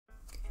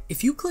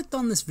If you clicked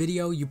on this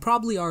video, you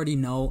probably already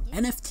know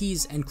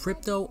NFTs and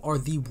crypto are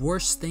the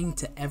worst thing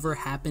to ever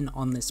happen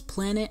on this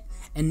planet.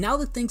 And now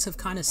that things have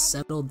kind of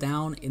settled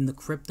down in the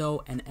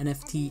crypto and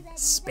NFT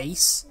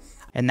space,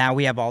 and now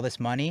we have all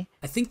this money,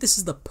 I think this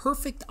is the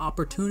perfect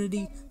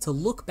opportunity to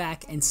look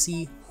back and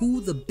see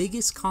who the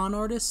biggest con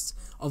artists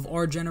of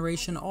our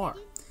generation are.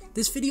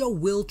 This video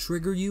will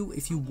trigger you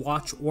if you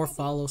watch or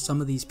follow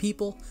some of these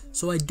people,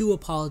 so I do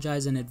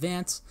apologize in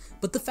advance,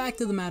 but the fact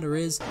of the matter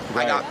is,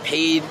 I got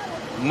paid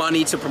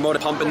money to promote a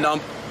pump and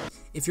dump.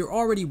 If you're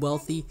already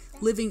wealthy,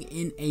 living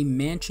in a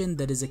mansion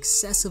that is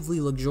excessively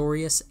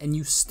luxurious, and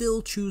you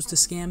still choose to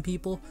scam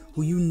people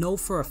who you know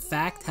for a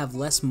fact have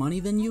less money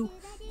than you,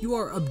 you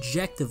are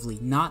objectively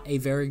not a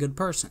very good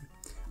person.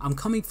 I'm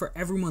coming for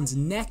everyone's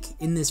neck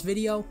in this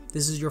video.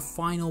 This is your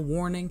final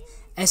warning.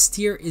 S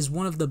tier is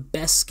one of the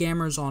best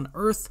scammers on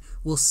earth,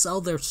 will sell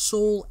their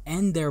soul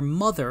and their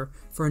mother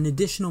for an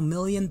additional $1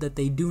 million that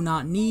they do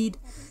not need.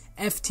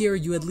 F tier,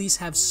 you at least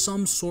have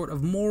some sort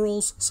of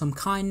morals, some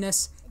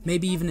kindness,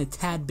 maybe even a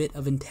tad bit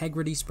of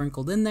integrity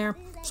sprinkled in there.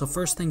 So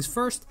first things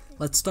first,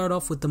 let's start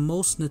off with the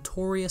most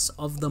notorious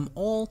of them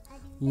all,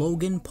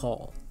 Logan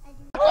Paul.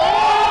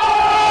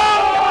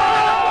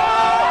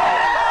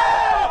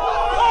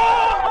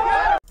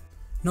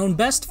 Known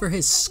best for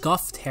his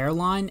scuffed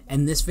hairline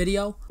and this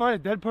video, find a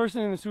dead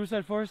person in the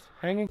suicide forest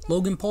hanging.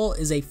 Logan Paul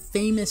is a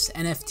famous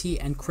NFT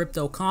and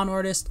crypto con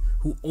artist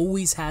who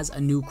always has a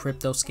new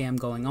crypto scam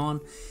going on.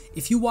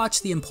 If you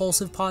watch the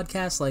Impulsive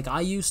podcast like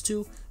I used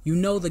to, you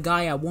know the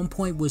guy at one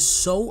point was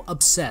so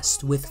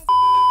obsessed with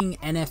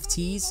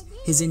NFTs,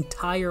 his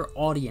entire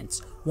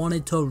audience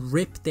wanted to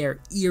rip their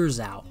ears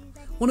out.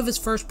 One of his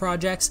first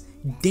projects,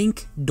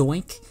 Dink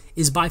Doink,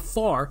 is by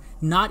far,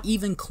 not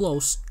even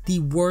close, the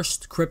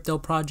worst crypto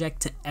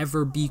project to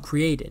ever be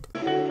created.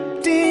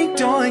 Dink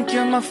doink,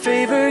 you're my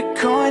favorite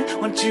coin.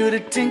 Want you to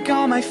dink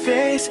on my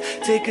face,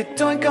 take a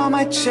doink on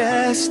my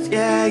chest,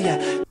 yeah,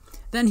 yeah.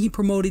 Then he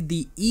promoted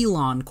the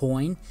Elon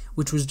coin,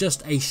 which was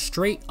just a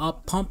straight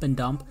up pump and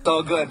dump.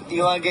 So good.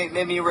 Elon Gate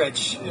made me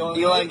rich.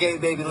 Elon Gate,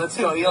 baby, let's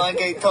go. Elon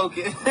Gate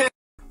token.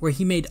 Where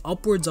he made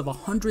upwards of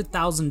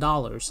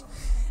 $100,000.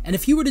 And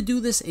if he were to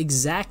do this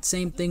exact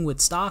same thing with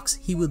stocks,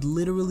 he would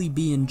literally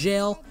be in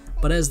jail.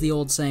 But as the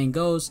old saying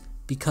goes,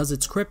 because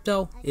it's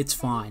crypto, it's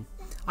fine.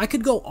 I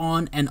could go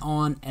on and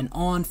on and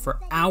on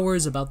for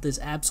hours about this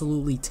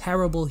absolutely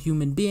terrible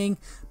human being,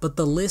 but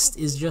the list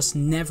is just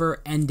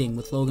never ending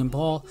with Logan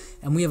Paul,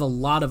 and we have a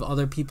lot of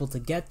other people to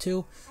get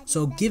to.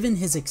 So given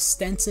his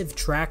extensive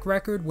track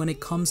record when it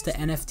comes to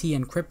NFT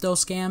and crypto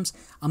scams,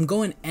 I'm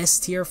going S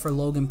tier for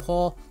Logan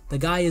Paul. The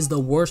guy is the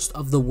worst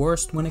of the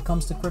worst when it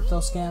comes to crypto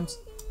scams.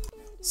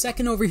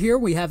 Second over here,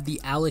 we have the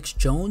Alex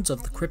Jones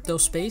of the crypto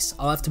space.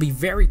 I'll have to be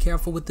very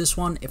careful with this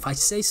one. If I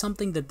say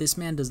something that this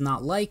man does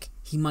not like,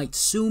 he might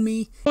sue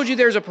me. I told you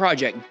there's a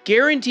project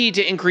guaranteed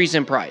to increase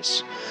in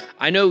price.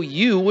 I know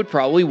you would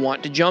probably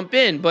want to jump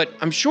in, but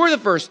I'm sure the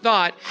first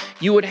thought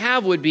you would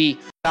have would be,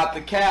 Got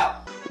the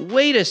cap.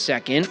 wait a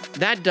second,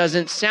 that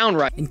doesn't sound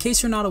right. In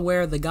case you're not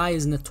aware, the guy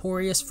is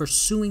notorious for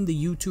suing the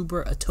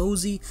YouTuber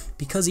Atozy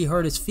because he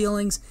hurt his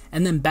feelings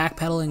and then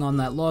backpedaling on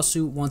that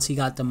lawsuit once he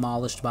got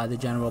demolished by the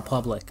general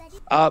public.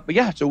 But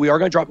yeah, so we are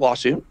going to drop a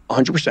lawsuit,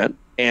 100%.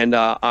 And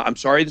I'm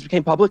sorry this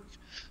became public.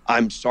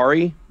 I'm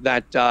sorry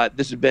that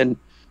this has been,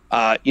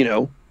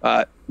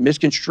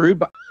 misconstrued.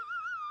 But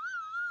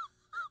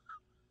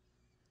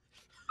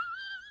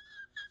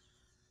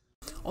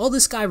all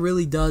this guy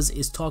really does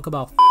is talk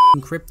about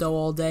crypto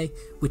all day,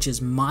 which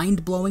is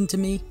mind-blowing to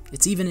me.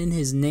 It's even in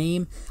his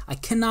name. I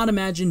cannot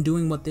imagine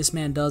doing what this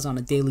man does on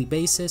a daily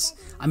basis.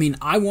 I mean,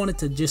 I wanted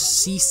to just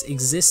cease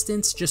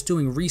existence just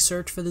doing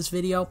research for this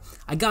video.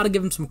 I gotta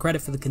give him some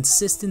credit for the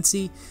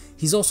consistency.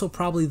 He's also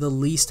probably the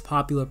least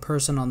popular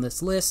person on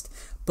this list,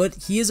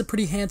 but he is a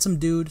pretty handsome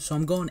dude, so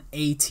I'm going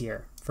A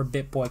tier for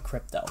BitBoy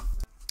Crypto.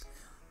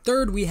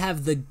 Third, we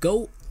have the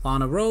GOAT,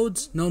 Lana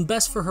Rhoades, known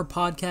best for her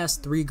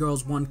podcast 3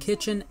 Girls 1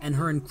 Kitchen and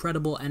her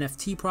incredible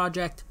NFT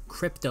project,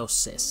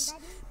 CryptoSys.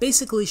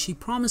 Basically, she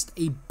promised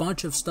a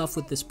bunch of stuff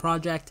with this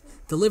project,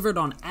 delivered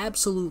on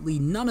absolutely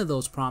none of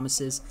those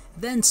promises,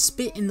 then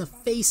spit in the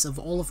face of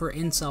all of her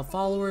incel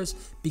followers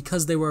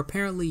because they were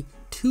apparently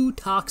too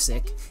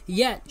toxic,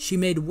 yet she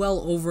made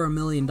well over $1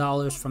 million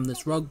from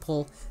this rug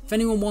pull. If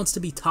anyone wants to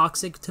be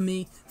toxic to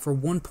me for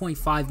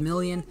 $1.5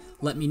 million,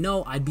 let me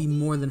know. I'd be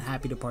more than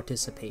happy to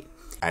participate.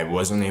 I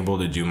wasn't able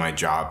to do my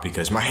job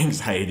because my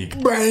anxiety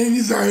got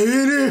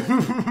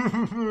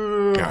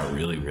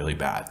really, really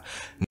bad.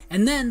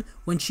 And then,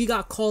 when she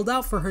got called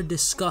out for her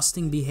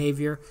disgusting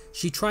behavior,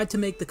 she tried to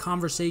make the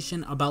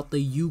conversation about the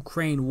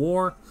Ukraine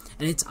war.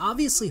 And it's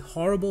obviously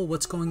horrible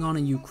what's going on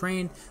in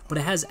Ukraine, but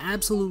it has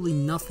absolutely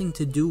nothing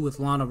to do with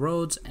Lana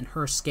Rhoades and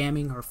her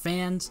scamming her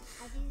fans.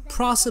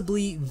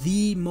 Possibly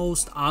the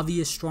most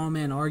obvious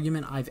strawman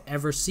argument I've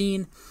ever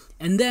seen.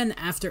 And then,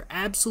 after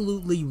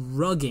absolutely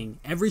rugging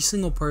every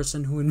single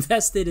person who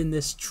invested in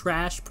this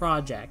trash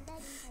project,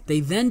 they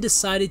then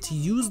decided to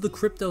use the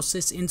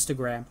CryptoSys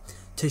Instagram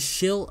to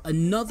shill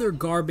another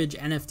garbage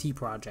NFT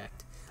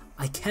project.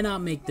 I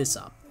cannot make this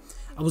up.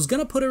 I was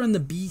gonna put her in the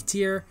B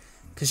tier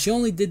because she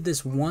only did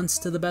this once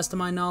to the best of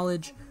my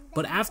knowledge,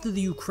 but after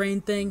the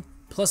Ukraine thing,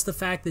 plus the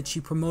fact that she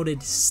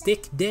promoted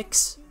stick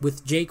dicks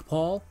with Jake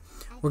Paul,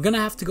 we're gonna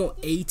have to go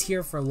A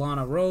tier for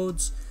Lana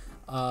Rhoades.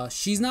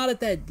 She's not at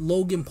that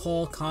Logan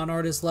Paul con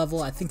artist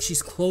level. I think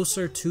she's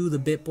closer to the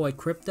BitBoy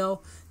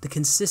Crypto. The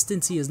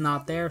consistency is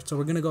not there, so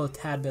we're gonna go a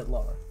tad bit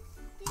lower.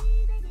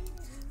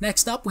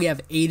 Next up, we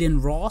have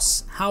Aiden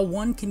Ross. How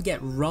one can get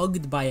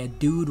rugged by a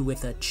dude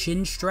with a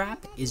chin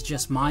strap is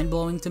just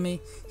mind-blowing to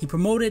me. He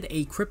promoted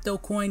a crypto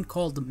coin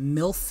called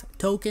MILF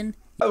token.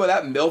 By the way,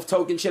 that MILF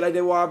token shit I did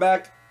a while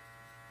back,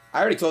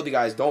 I already told you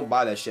guys, don't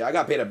buy that shit. I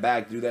got paid a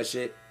bag to do that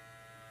shit.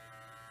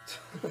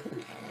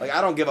 Like,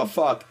 I don't give a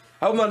fuck.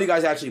 I hope none of you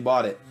guys actually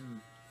bought it.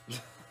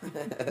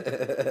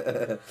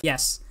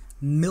 Yes,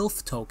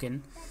 MILF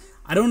token.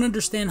 I don't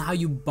understand how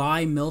you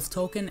buy MILF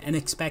token and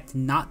expect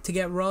not to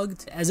get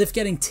rugged, as if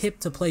getting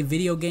tipped to play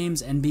video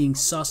games and being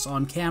sus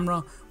on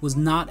camera was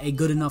not a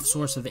good enough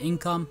source of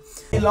income.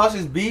 He lost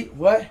his beat?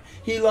 What?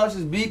 He lost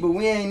his beat, but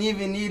we ain't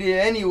even need it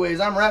anyways.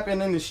 I'm rapping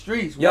in the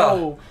streets.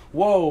 Whoa,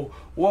 whoa,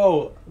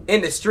 whoa.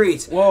 In the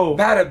streets. Whoa.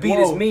 Better beat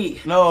is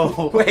me.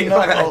 No. Wait, no,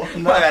 my bad.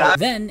 no. My bad.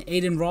 Then,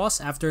 Aiden Ross,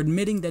 after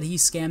admitting that he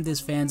scammed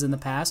his fans in the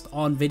past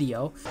on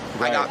video,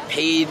 I got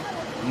paid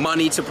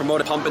money to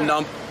promote a pump and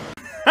dump.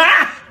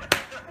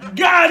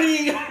 Got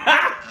him!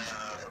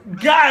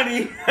 Got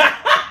him!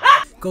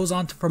 goes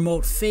on to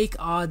promote fake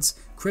odds,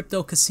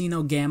 crypto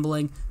casino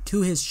gambling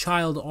to his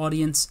child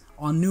audience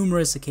on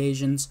numerous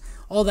occasions.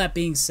 All that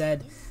being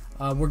said,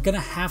 we're going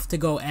to have to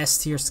go S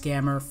tier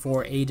scammer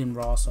for Aiden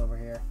Ross over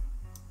here.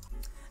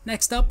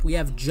 Next up, we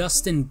have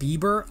Justin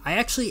Bieber. I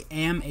actually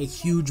am a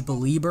huge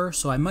believer,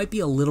 so I might be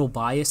a little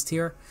biased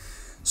here.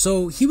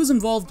 So he was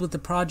involved with the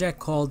project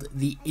called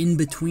The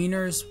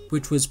In-Betweeners,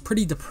 which was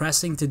pretty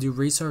depressing to do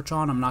research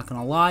on, I'm not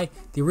gonna lie.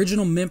 The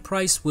original mint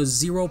price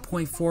was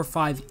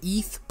 0.45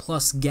 ETH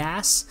plus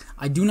gas.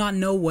 I do not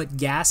know what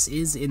gas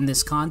is in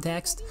this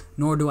context,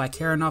 nor do I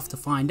care enough to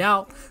find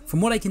out.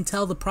 From what I can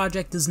tell, the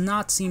project does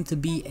not seem to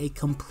be a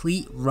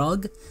complete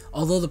rug,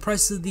 although the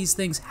prices of these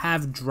things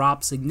have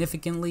dropped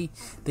significantly.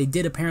 They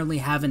did apparently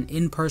have an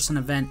in-person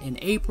event in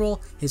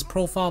April. His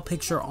profile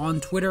picture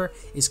on Twitter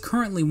is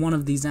currently one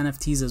of these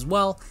NFTs as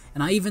well,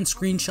 and I even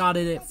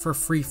screenshotted it for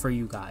free for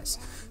you guys.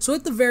 So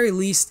at the very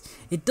least,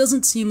 it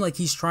doesn't seem like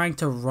he's trying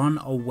to run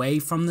away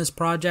from this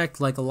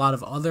project like a lot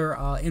of other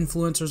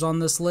influencers on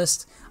this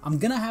list. I'm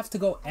gonna have to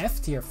go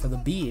F tier for the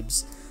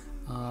Biebs.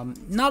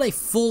 Not a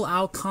full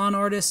out con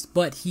artist,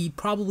 but he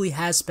probably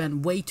has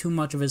spent way too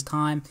much of his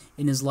time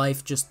in his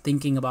life just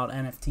thinking about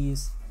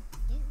NFTs.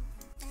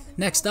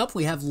 Next up,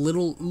 we have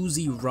Lil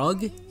Uzi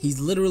Rug. He's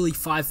literally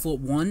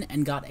 5'1"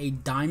 and got a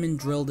diamond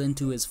drilled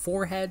into his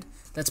forehead.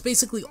 That's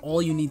basically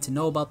all you need to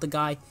know about the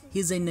guy. He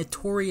is a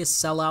notorious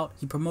sellout.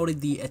 He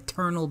promoted the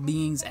Eternal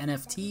Beings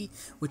NFT,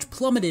 which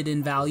plummeted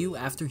in value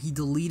after he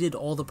deleted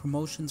all the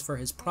promotions for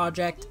his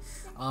project.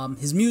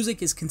 His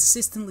music is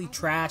consistently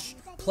trash,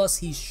 plus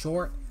he's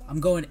short. I'm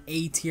going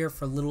A tier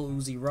for Lil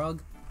Uzi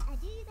Rug.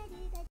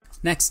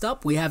 Next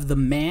up, we have the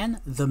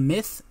man, the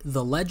myth,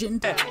 the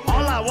legend.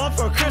 All I want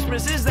for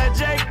Christmas is that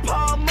Jake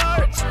Paul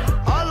merch.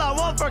 All I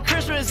want for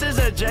Christmas is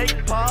a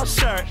Jake Paul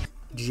shirt.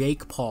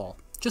 Jake Paul.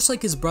 Just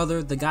like his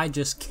brother, the guy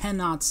just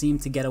cannot seem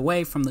to get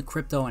away from the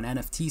crypto and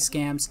NFT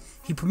scams.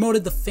 He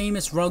promoted the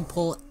famous rug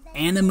pull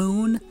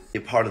Anemoon. Be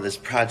a part of this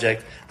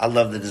project. I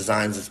love the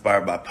designs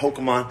inspired by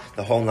Pokemon,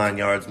 the whole 9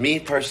 yards. Me,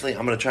 personally,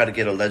 I'm going to try to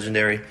get a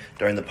legendary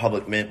during the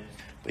public mint.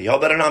 But y'all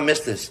better not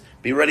miss this.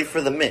 Be ready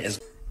for the mint.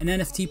 An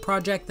NFT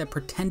project that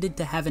pretended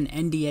to have an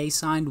NDA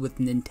signed with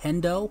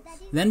Nintendo.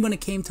 Then when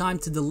it came time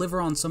to deliver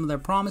on some of their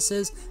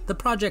promises, the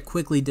project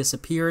quickly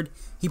disappeared.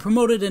 He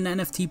promoted an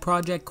NFT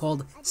project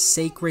called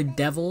Sacred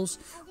Devils,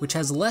 which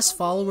has less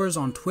followers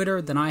on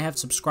Twitter than I have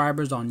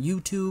subscribers on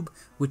YouTube,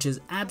 which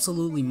is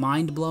absolutely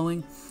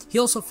mind-blowing. He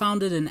also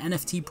founded an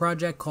NFT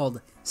project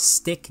called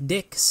Stick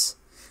Dicks.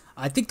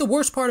 I think the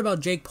worst part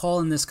about Jake Paul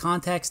in this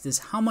context is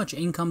how much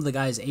income the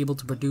guy is able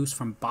to produce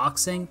from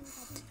boxing.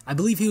 I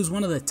believe he was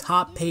one of the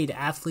top paid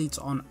athletes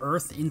on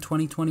earth in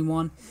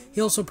 2021. He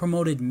also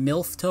promoted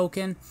MILF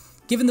token.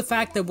 Given the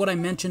fact that what I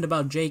mentioned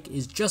about Jake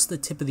is just the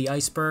tip of the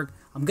iceberg,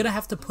 I'm going to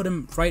have to put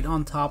him right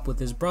on top with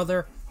his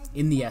brother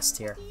in the S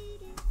tier.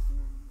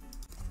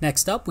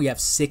 Next up, we have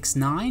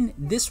 6ix9ine.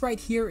 This right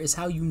here is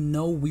how you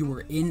know we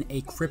were in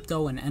a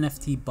crypto and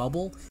NFT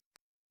bubble.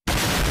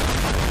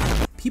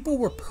 People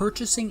were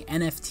purchasing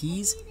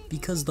NFTs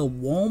because the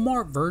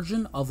Walmart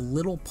version of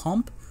Lil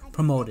Pump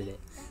promoted it,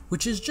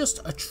 which is just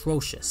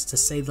atrocious to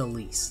say the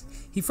least.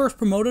 He first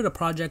promoted a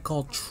project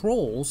called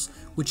Trolls,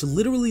 which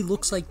literally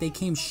looks like they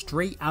came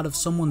straight out of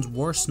someone's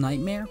worst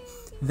nightmare.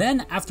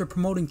 Then, after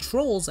promoting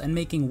Trolls and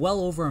making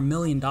well over $1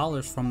 million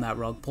from that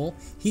rug pull,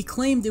 he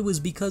claimed it was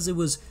because it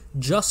was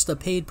just a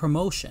paid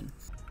promotion.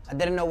 I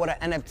didn't know what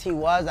an NFT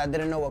was, I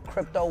didn't know what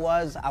crypto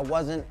was, I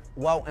wasn't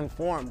well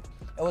informed.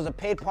 It was a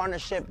paid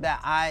partnership that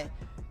I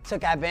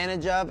took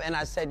advantage of, and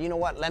I said, you know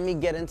what, let me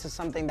get into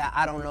something that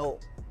I don't know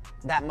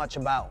that much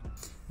about.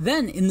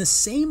 Then, in the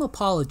same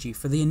apology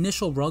for the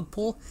initial rug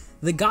pull,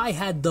 the guy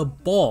had the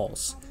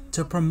balls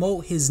to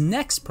promote his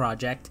next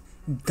project,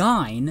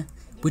 Gine,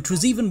 which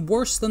was even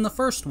worse than the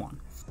first one.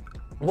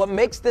 What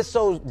makes this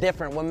so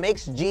different, what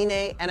makes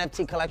Gine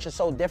NFT collection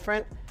so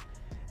different,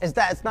 is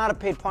that it's not a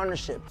paid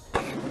partnership.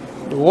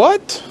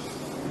 What?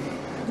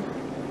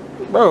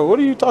 Bro, what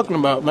are you talking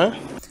about, man?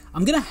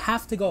 I'm gonna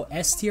have to go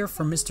S tier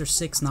for Mr.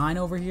 6ix9ine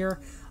over here.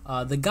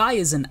 The guy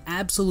is an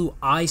absolute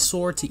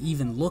eyesore to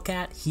even look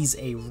at. He's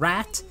a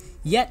rat,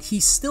 yet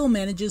he still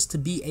manages to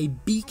be a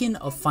beacon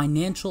of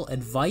financial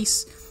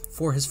advice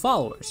for his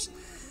followers.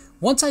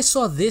 Once I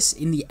saw this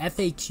in the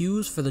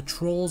FAQs for the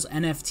Trolls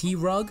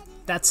NFT rug,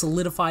 that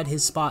solidified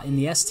his spot in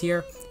the S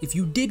tier. If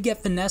you did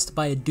get finessed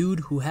by a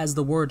dude who has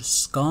the word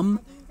scum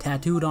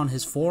tattooed on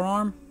his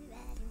forearm,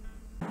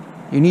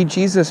 You need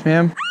Jesus,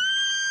 man.